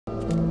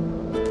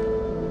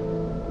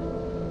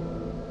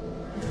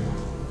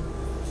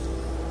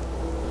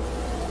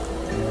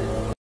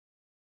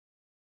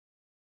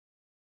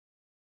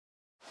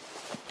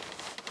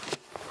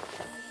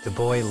The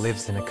boy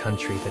lives in a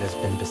country that has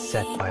been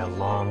beset by a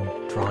long,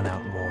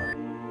 drawn-out war.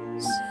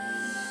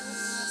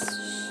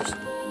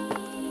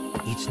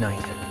 Each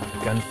night,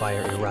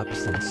 gunfire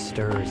erupts and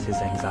stirs his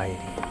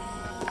anxiety.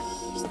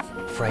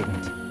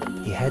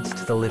 Frightened, he heads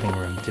to the living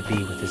room to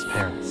be with his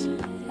parents.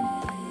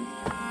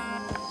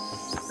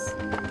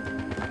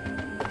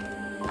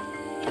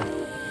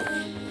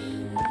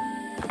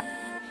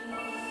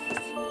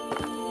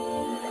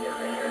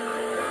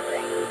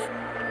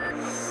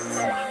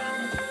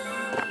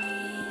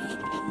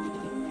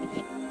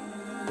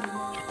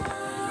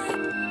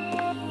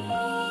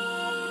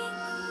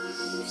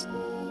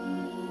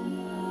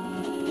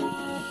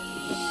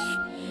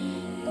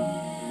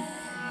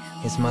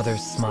 His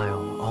mother's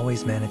smile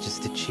always manages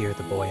to cheer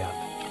the boy up.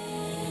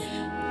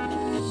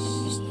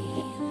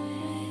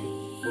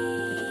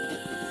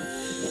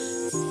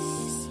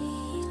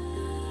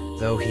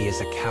 Though he is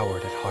a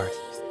coward at heart,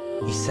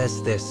 he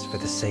says this for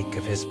the sake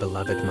of his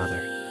beloved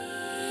mother.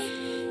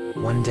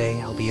 "One day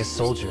I'll be a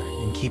soldier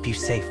and keep you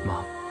safe,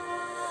 Mom."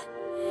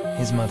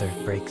 His mother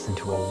breaks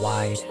into a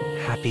wide,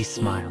 happy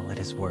smile at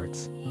his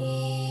words.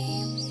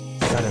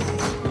 Suddenly,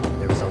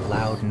 there is a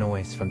loud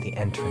noise from the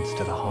entrance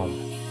to the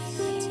home.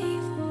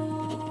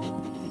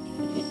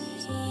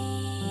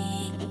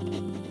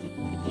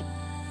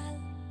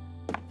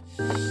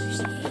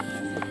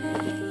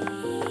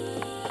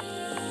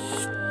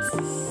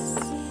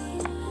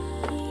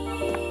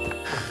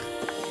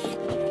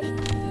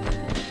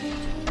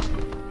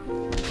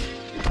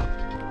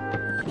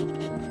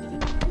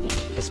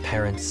 His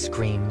parents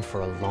scream for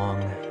a long,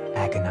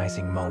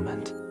 agonizing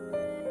moment,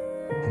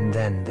 and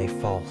then they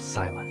fall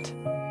silent.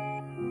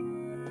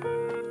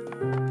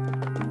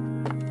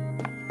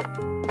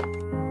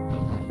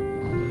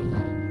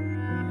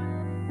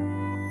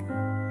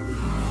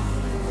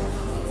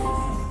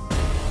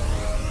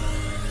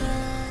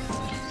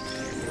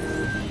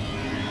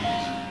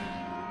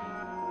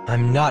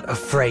 I'm not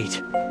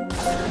afraid.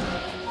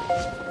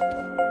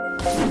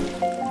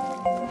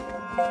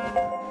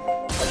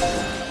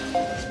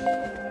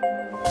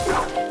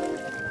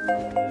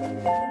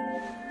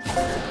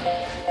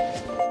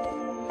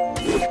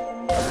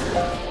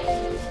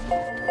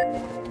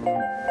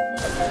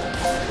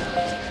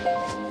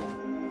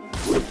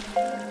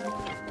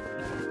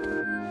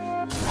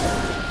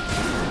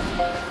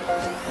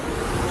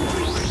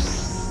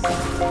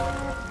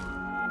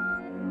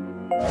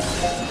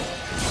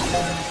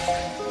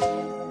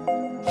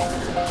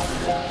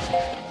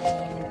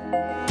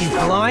 You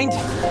blind?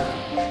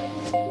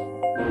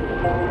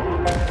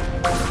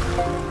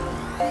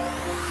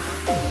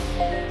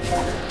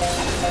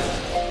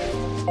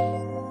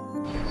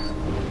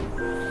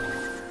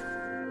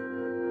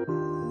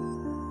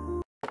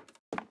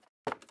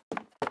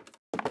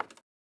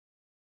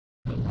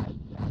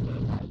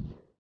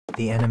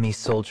 The enemy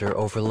soldier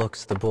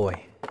overlooks the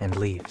boy and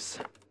leaves.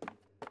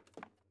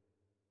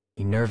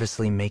 He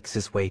nervously makes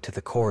his way to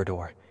the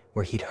corridor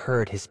where he'd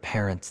heard his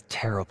parents'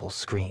 terrible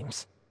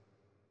screams.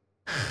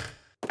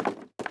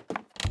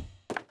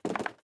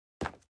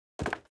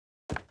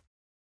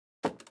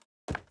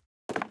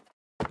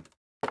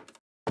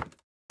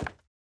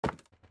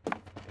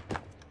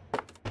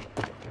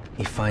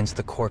 He finds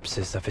the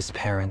corpses of his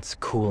parents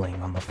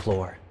cooling on the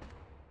floor.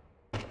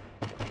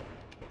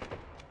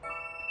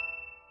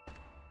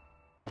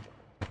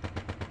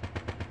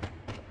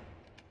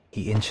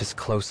 He inches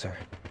closer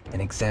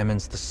and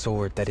examines the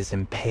sword that is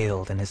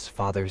impaled in his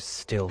father's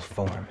still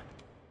form.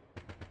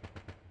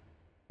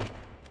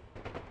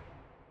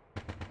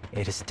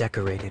 It is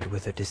decorated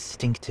with a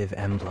distinctive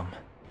emblem.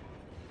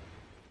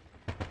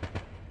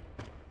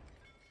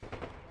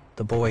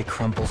 The boy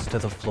crumples to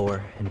the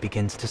floor and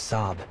begins to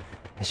sob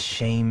as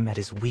shame at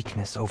his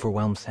weakness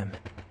overwhelms him.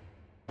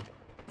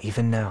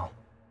 Even now,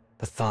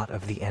 the thought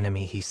of the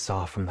enemy he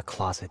saw from the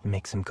closet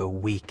makes him go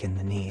weak in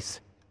the knees.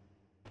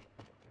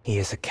 He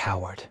is a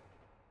coward,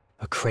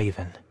 a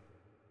craven,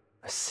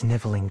 a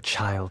sniveling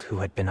child who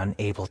had been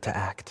unable to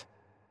act.